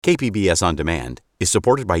KPBS On Demand is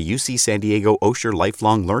supported by UC San Diego Osher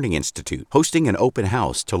Lifelong Learning Institute, hosting an open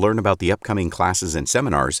house to learn about the upcoming classes and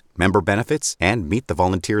seminars, member benefits, and meet the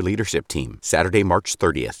volunteer leadership team. Saturday, March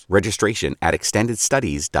 30th. Registration at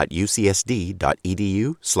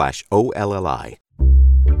extendedstudies.ucsd.edu/OLLI.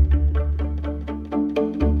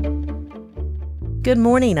 Good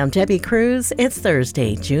morning, I'm Debbie Cruz. It's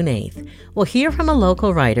Thursday, June 8th. We'll hear from a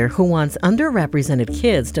local writer who wants underrepresented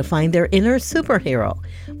kids to find their inner superhero.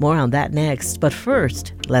 More on that next, but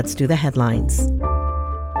first, let's do the headlines.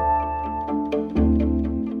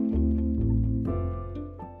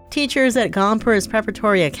 Teachers at Gompers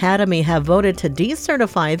Preparatory Academy have voted to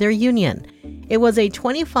decertify their union. It was a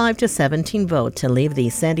 25-17 vote to leave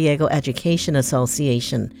the San Diego Education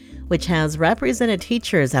Association, which has represented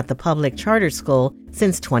teachers at the public charter school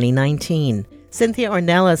since 2019. Cynthia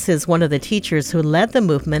Ornelas is one of the teachers who led the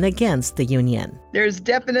movement against the union. There's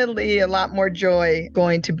definitely a lot more joy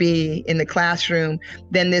going to be in the classroom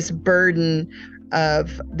than this burden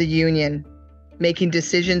of the union making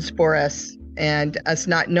decisions for us and us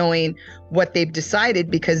not knowing what they've decided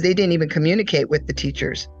because they didn't even communicate with the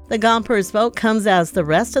teachers. The Gompers vote comes as the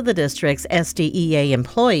rest of the district's SDEA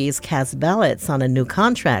employees cast ballots on a new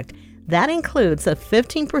contract. That includes a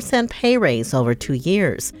 15% pay raise over 2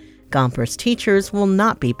 years. Gompers teachers will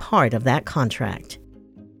not be part of that contract.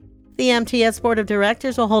 The MTS Board of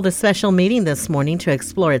Directors will hold a special meeting this morning to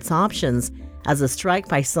explore its options as a strike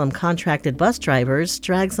by some contracted bus drivers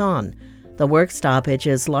drags on. The work stoppage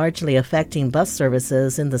is largely affecting bus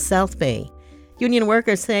services in the South Bay. Union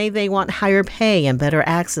workers say they want higher pay and better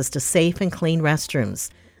access to safe and clean restrooms.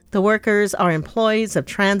 The workers are employees of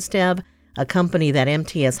TransDev, a company that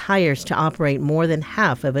MTS hires to operate more than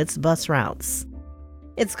half of its bus routes.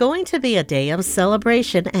 It's going to be a day of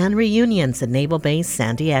celebration and reunions in Naval Base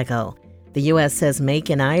San Diego. The USS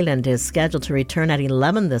Macon Island is scheduled to return at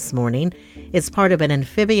 11 this morning. It's part of an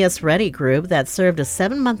amphibious ready group that served a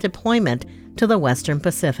 7-month deployment to the Western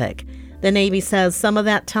Pacific. The Navy says some of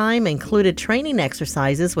that time included training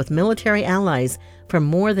exercises with military allies from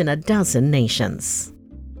more than a dozen nations.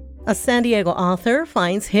 A San Diego author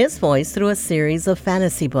finds his voice through a series of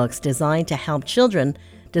fantasy books designed to help children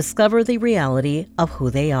discover the reality of who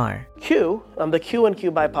they are. Q, the Q in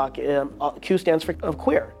Q BIPOC, Q stands for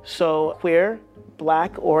queer. So queer,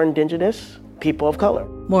 Black, or Indigenous people of color.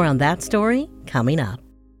 More on that story coming up.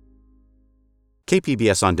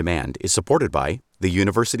 KPBS On Demand is supported by the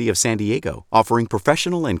University of San Diego, offering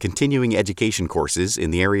professional and continuing education courses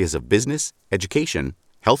in the areas of business, education,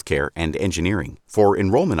 healthcare, and engineering. For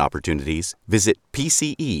enrollment opportunities, visit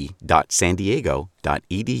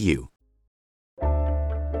pce.sandiego.edu.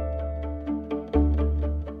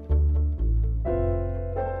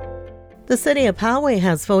 The city of Poway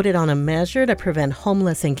has voted on a measure to prevent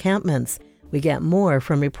homeless encampments. We get more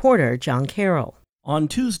from reporter John Carroll. On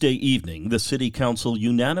Tuesday evening, the City Council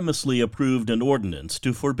unanimously approved an ordinance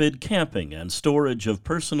to forbid camping and storage of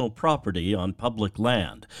personal property on public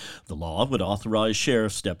land. The law would authorize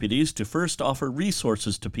sheriff's deputies to first offer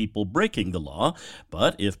resources to people breaking the law,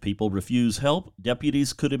 but if people refuse help,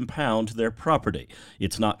 deputies could impound their property.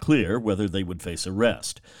 It's not clear whether they would face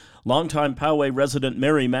arrest. Longtime Poway resident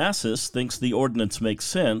Mary Massis thinks the ordinance makes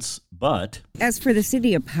sense, but as for the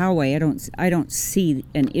city of Poway, I don't see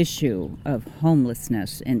an issue of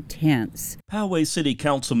homelessness in tents. Poway City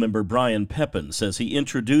Council member Brian Pepin says he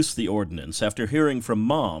introduced the ordinance after hearing from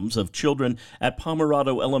moms of children at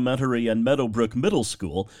Pomerado Elementary and Meadowbrook Middle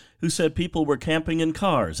School who said people were camping in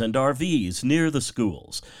cars and RVs near the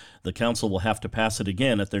schools. The council will have to pass it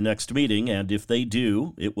again at their next meeting, and if they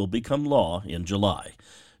do, it will become law in July.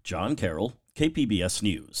 John Carroll, KPBS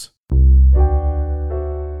News.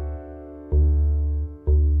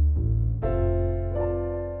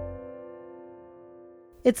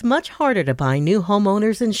 It's much harder to buy new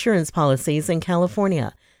homeowners insurance policies in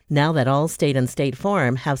California now that Allstate and State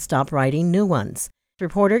Farm have stopped writing new ones.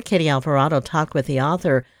 Reporter Kitty Alvarado talked with the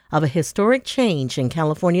author of a historic change in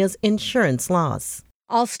California's insurance laws.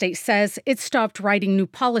 Allstate says it stopped writing new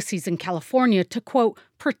policies in California to, quote,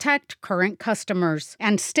 protect current customers.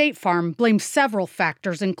 And State Farm blames several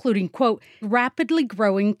factors, including, quote, rapidly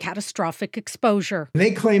growing catastrophic exposure.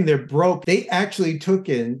 They claim they're broke. They actually took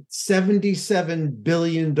in $77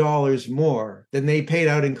 billion more than they paid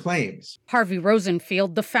out in claims. Harvey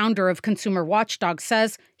Rosenfield, the founder of Consumer Watchdog,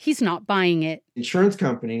 says he's not buying it. Insurance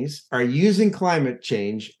companies are using climate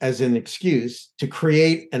change as an excuse to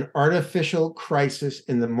create an artificial crisis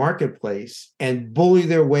in the marketplace and bully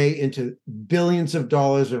their way into billions of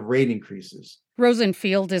dollars of rate increases.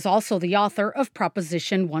 Rosenfield is also the author of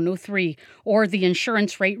Proposition 103, or the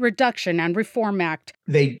Insurance Rate Reduction and Reform Act.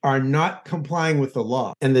 They are not complying with the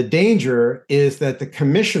law. And the danger is that the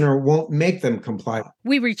commissioner won't make them comply.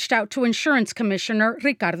 We reached out to Insurance Commissioner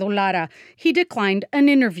Ricardo Lara. He declined an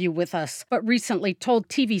interview with us, but recently told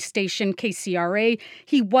TV station KCRA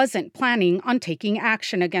he wasn't planning on taking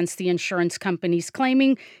action against the insurance companies,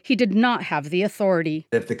 claiming he did not have the authority.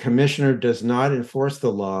 If the commissioner does not enforce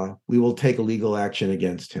the law, we will take legal action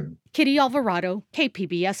against him. Kitty Alvarado,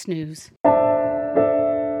 KPBS News.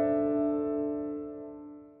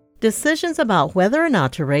 Decisions about whether or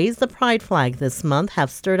not to raise the pride flag this month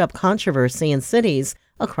have stirred up controversy in cities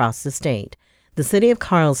across the state. The city of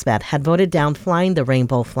Carlsbad had voted down flying the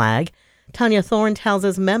rainbow flag. Tanya Thorne tells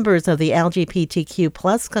us members of the LGBTQ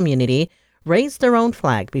plus community raised their own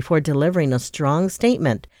flag before delivering a strong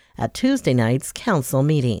statement at Tuesday night's council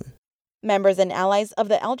meeting. Members and allies of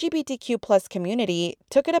the LGBTQ plus community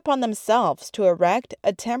took it upon themselves to erect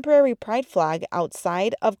a temporary pride flag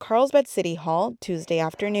outside of Carlsbad City Hall Tuesday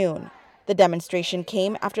afternoon. The demonstration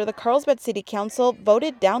came after the Carlsbad City Council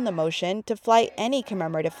voted down the motion to fly any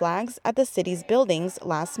commemorative flags at the city's buildings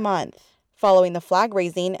last month. Following the flag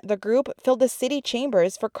raising, the group filled the city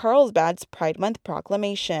chambers for Carlsbad's Pride Month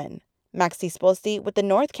proclamation. Maxi Spolsky with the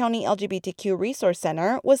North County LGBTQ Resource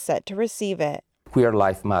Center was set to receive it. Queer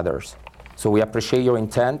life matters. So we appreciate your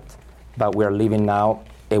intent, but we are leaving now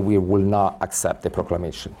and we will not accept the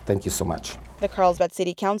proclamation. Thank you so much. The Carlsbad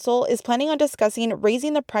City Council is planning on discussing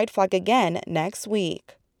raising the pride flag again next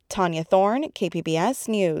week. Tanya Thorne, KPBS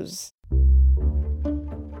News.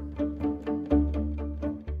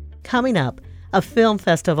 Coming up, a film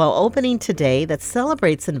festival opening today that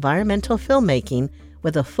celebrates environmental filmmaking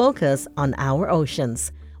with a focus on our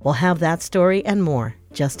oceans. We'll have that story and more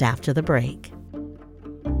just after the break.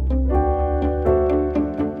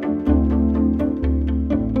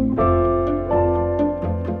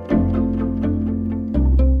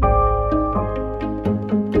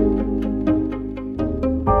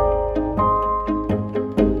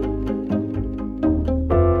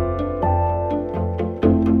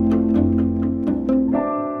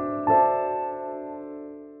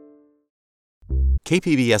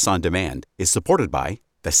 KPBS On Demand is supported by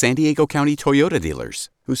the San Diego County Toyota dealers,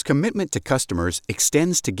 whose commitment to customers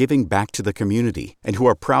extends to giving back to the community and who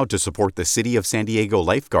are proud to support the City of San Diego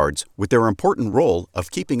lifeguards with their important role of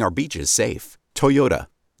keeping our beaches safe. Toyota,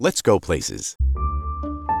 let's go places.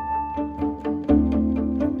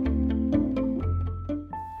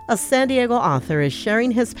 A San Diego author is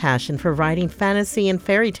sharing his passion for writing fantasy and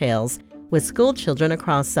fairy tales with school children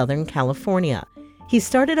across Southern California. He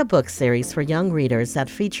started a book series for young readers that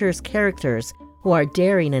features characters who are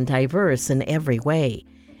daring and diverse in every way.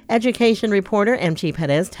 Education reporter M.G.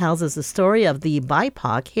 Perez tells us the story of the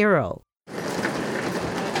BIPOC hero.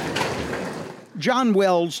 John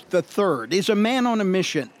Wells III is a man on a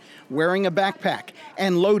mission, wearing a backpack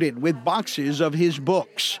and loaded with boxes of his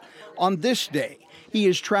books. On this day, he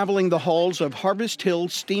is traveling the halls of Harvest Hill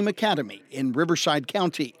STEAM Academy in Riverside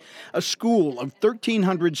County, a school of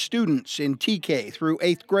 1,300 students in TK through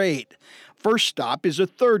 8th grade. First stop is a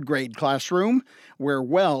 3rd grade classroom where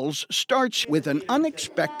Wells starts with an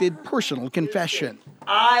unexpected personal confession.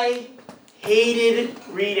 I hated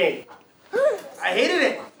reading. I hated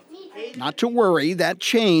it. Not to worry, that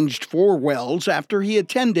changed for Wells after he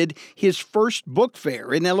attended his first book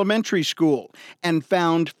fair in elementary school and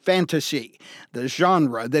found fantasy, the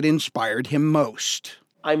genre that inspired him most.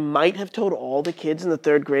 I might have told all the kids in the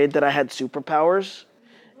 3rd grade that I had superpowers.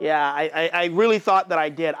 Yeah, I really thought that I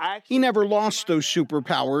did. He never lost those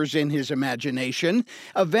superpowers in his imagination,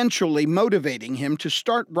 eventually motivating him to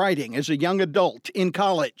start writing as a young adult in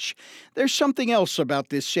college. There's something else about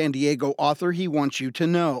this San Diego author he wants you to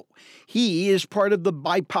know. He is part of the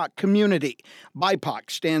BIPOC community. BIPOC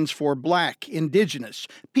stands for Black, Indigenous,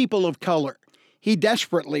 People of Color. He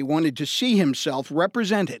desperately wanted to see himself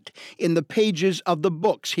represented in the pages of the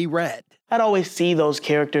books he read. I'd always see those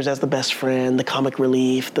characters as the best friend, the comic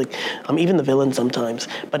relief, even the villain sometimes,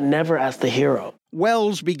 but never as the hero.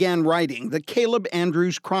 Wells began writing the Caleb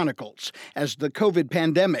Andrews Chronicles as the COVID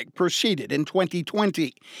pandemic proceeded in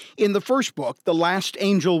 2020. In the first book, The Last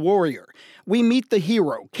Angel Warrior, we meet the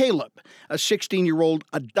hero, Caleb, a 16-year-old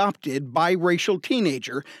adopted biracial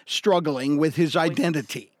teenager struggling with his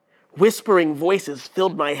identity. Whispering voices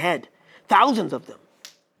filled my head, thousands of them.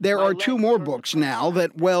 There are 2 more books now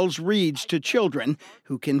that Wells reads to children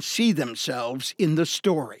who can see themselves in the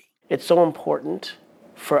story. It's so important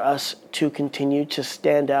for us to continue to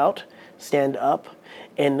stand out, stand up,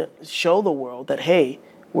 and show the world that, hey,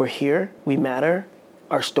 we're here, we matter,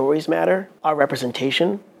 our stories matter, our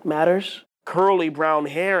representation matters. curly brown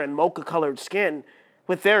hair and mocha-colored skin,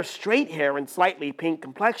 with their straight hair and slightly pink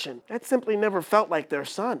complexion, that simply never felt like their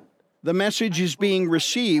son. The message is being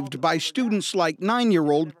received by students like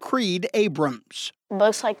 9-year-old Creed Abrams.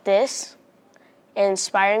 Books like this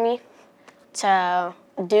inspire me to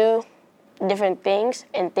do different things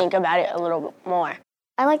and think about it a little bit more.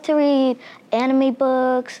 I like to read anime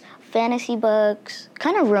books, fantasy books,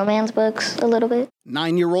 kind of romance books a little bit.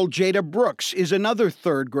 9-year-old Jada Brooks is another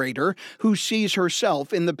third grader who sees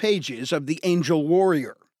herself in the pages of The Angel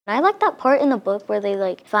Warrior. I like that part in the book where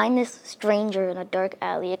they find this stranger in a dark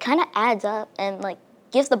alley. It kind of adds up and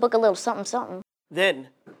gives the book a little something something. Then,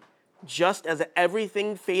 just as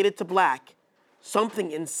everything faded to black,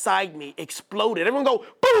 something inside me exploded. Everyone go,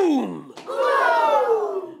 boom!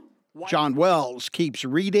 Whoa! John Wells keeps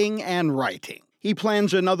reading and writing. He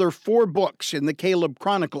plans another 4 books in the Caleb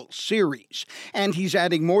Chronicles series, and he's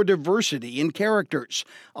adding more diversity in characters,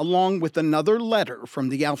 along with another letter from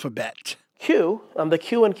the alphabet. Q, the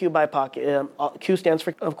Q in Q BIPOC, Q stands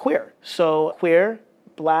for queer. So queer,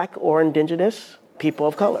 black, or indigenous people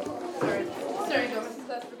of color.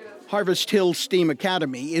 Harvest Hill STEAM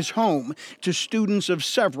Academy is home to students of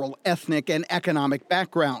several ethnic and economic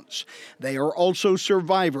backgrounds. They are also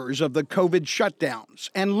survivors of the COVID shutdowns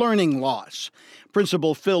and learning loss.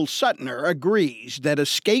 Principal Phil Suttner agrees that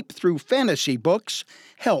escape through fantasy books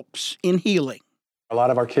helps in healing. A lot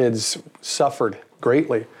of our kids suffered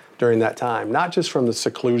greatly during that time, not just from the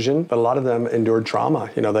seclusion, but a lot of them endured trauma.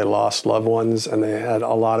 They lost loved ones and they had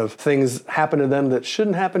a lot of things happen to them that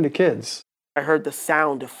shouldn't happen to kids. I heard the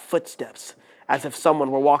sound of footsteps, as if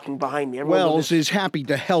someone were walking behind me. Wells is happy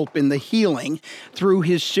to help in the healing through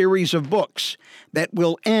his series of books that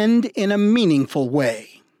will end in a meaningful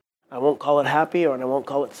way. I won't call it happy and I won't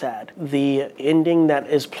call it sad. The ending that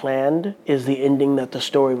is planned is the ending that the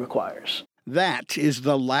story requires. That is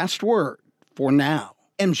the last word for now.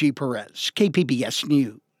 MG Perez, KPBS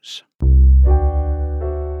News.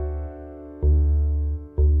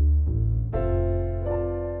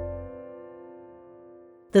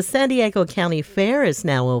 The San Diego County Fair is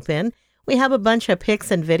now open. We have a bunch of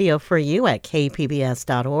pics and video for you at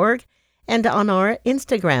kpbs.org and on our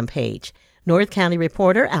Instagram page. North County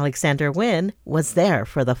reporter Alexander Nguyen was there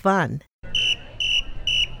for the fun.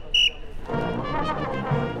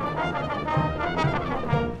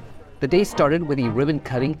 The day started with a ribbon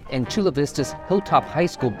cutting and Chula Vista's Hilltop High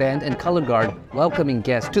School Band and Color Guard welcoming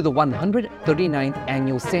guests to the 139th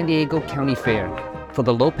Annual San Diego County Fair. For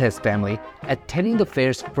the Lopez family, attending the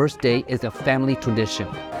fair's first day is a family tradition.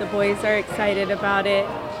 The boys are excited about it,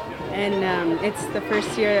 and it's the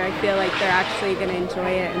first year I feel like they're actually going to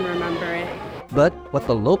enjoy it and remember it. But what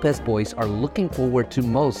the Lopez boys are looking forward to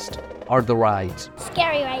most are the rides.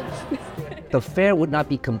 Scary rides. The fair would not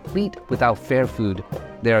be complete without fair food.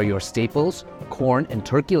 There are your staples, corn and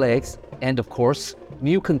turkey legs, and of course,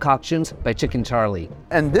 new concoctions by Chicken Charlie.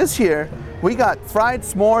 And this year, we got fried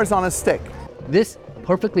s'mores on a stick. This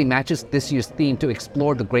perfectly matches this year's theme to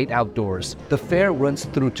explore the great outdoors. The fair runs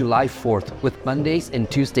through July 4th, with Mondays and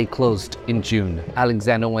Tuesday closed in June.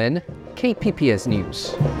 Alexander Nguyen, KPBS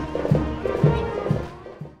News.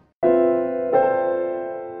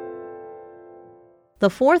 The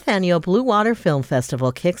 4th Annual Blue Water Film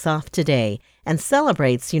Festival kicks off today and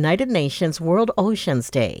celebrates United Nations World Oceans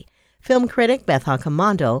Day. Film critic Beth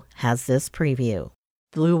Accomando has this preview.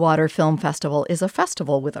 Blue Water Film Festival is a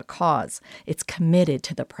festival with a cause. It's committed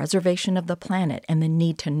to the preservation of the planet and the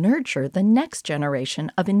need to nurture the next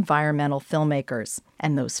generation of environmental filmmakers.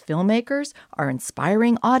 And those filmmakers are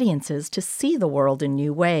inspiring audiences to see the world in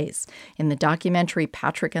new ways. In the documentary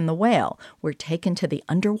Patrick and the Whale, we're taken to the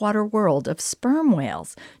underwater world of sperm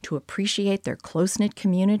whales to appreciate their close-knit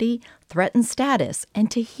community, threatened status,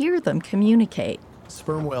 and to hear them communicate.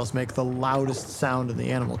 Sperm whales make the loudest sound in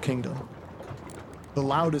the animal kingdom. The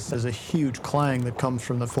loudest is a huge clang that comes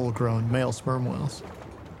from the full-grown male sperm whales.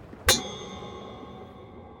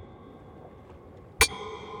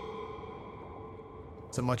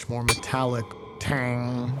 It's a much more metallic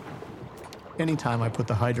tang. Anytime I put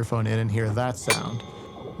the hydrophone in and hear that sound,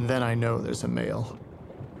 then I know there's a male.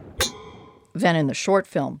 Then in the short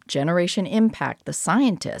film, Generation Impact, The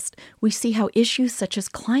Scientist, we see how issues such as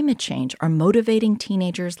climate change are motivating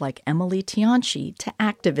teenagers like Emily Tianchi to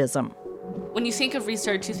activism. When you think of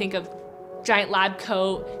research, you think of giant lab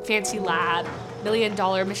coat, fancy lab, $1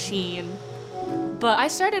 million machine. But I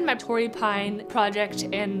started my Torrey Pine project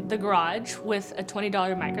in the garage with a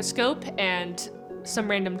 $20 microscope and some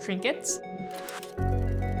random trinkets.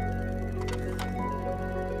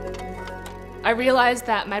 I realized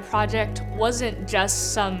that my project wasn't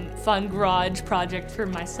just some fun garage project for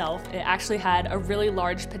myself. It actually had a really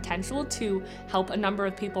large potential to help a number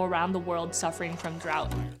of people around the world suffering from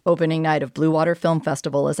drought. Opening night of Blue Water Film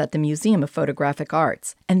Festival is at the Museum of Photographic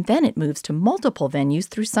Arts, and then it moves to multiple venues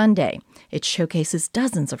through Sunday. It showcases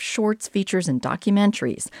dozens of shorts, features, and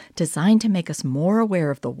documentaries designed to make us more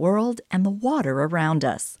aware of the world and the water around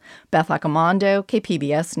us. Beth Accomando,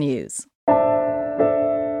 KPBS News.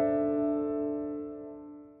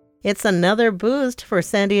 It's another boost for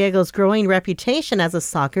San Diego's growing reputation as a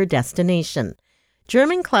soccer destination.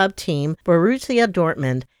 German club team Borussia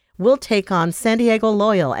Dortmund will take on San Diego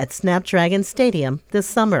Loyal at Snapdragon Stadium this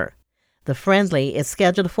summer. The friendly is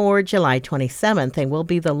scheduled for July 27th and will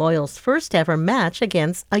be the Loyal's first ever match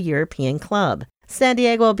against a European club. San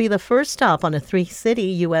Diego will be the first stop on a 3-city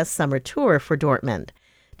U.S. summer tour for Dortmund.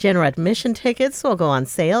 General admission tickets will go on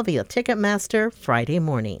sale via Ticketmaster Friday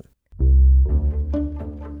morning.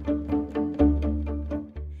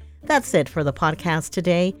 That's it for the podcast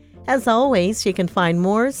today. As always, you can find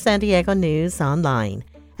more San Diego news online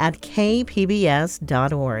at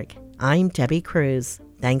kpbs.org. I'm Debbie Cruz.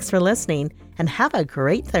 Thanks for listening and have a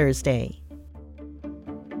great Thursday.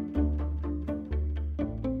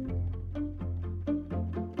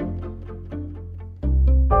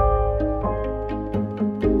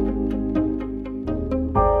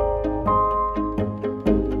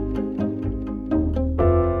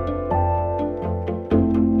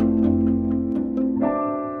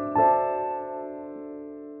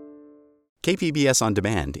 KPBS On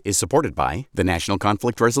Demand is supported by the National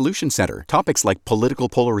Conflict Resolution Center. Topics like political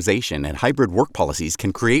polarization and hybrid work policies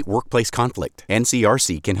can create workplace conflict.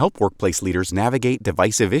 NCRC can help workplace leaders navigate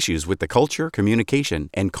divisive issues with the Culture, Communication,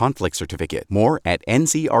 and Conflict Certificate. More at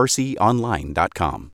ncrconline.com.